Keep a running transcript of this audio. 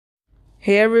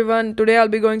Hey everyone, today I'll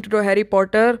be going to do Harry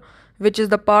Potter, which is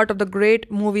the part of the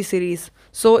great movie series.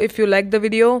 So if you like the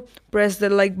video, press the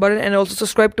like button and also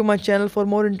subscribe to my channel for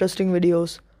more interesting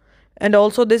videos. And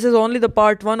also this is only the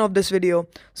part 1 of this video.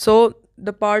 So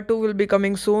the part 2 will be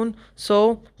coming soon.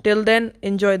 So till then,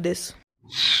 enjoy this.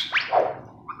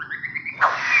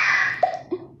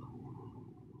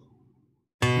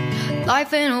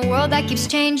 Life in a world that keeps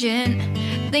changing.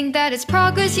 Think that it's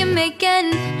progress you're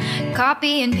making.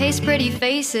 Copy and paste pretty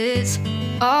faces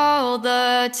all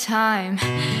the time.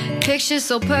 Pictures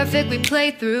so perfect we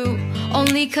play through,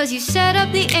 only cause you set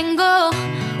up the angle.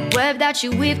 Web that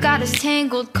you weave got us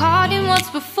tangled, caught in what's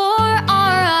before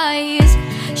our eyes.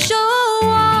 Show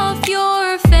off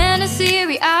your fantasy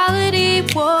reality,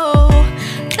 whoa,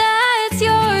 that's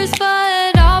yours,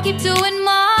 but I'll keep doing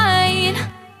mine.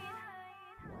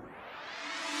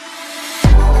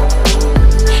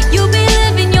 You'll be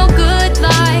living your good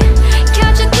life,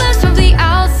 catch a glimpse from the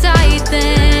outside,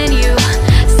 then you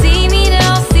see me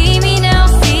now, see me now,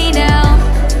 see now.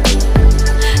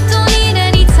 Don't need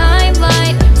any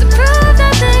timeline to prove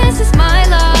that this is my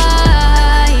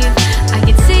life. I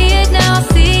can see it now,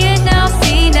 see it now,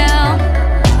 see now.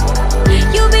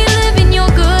 You'll be living your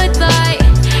good life,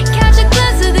 catch a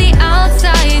glimpse of the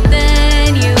outside,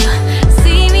 then you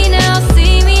see me now,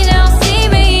 see me now, see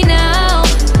me now.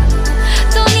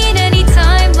 Don't need any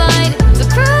timeline to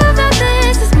prove that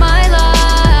this is my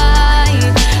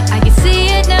life. I can see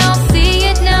it now, see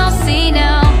it now, see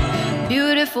now.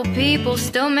 Beautiful people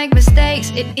still make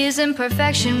mistakes. It isn't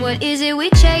perfection, what is it we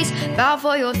chase? Bow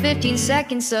for your 15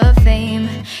 seconds of fame.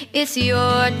 It's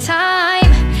your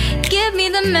time. Give me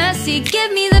the messy,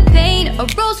 give me the pain. A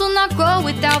rose will not grow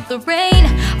without the rain.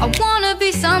 I wanna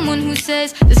be someone who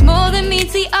says there's more than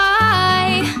meets the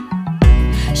eye.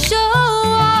 Show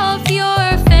off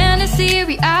your fantasy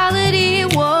reality,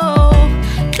 whoa,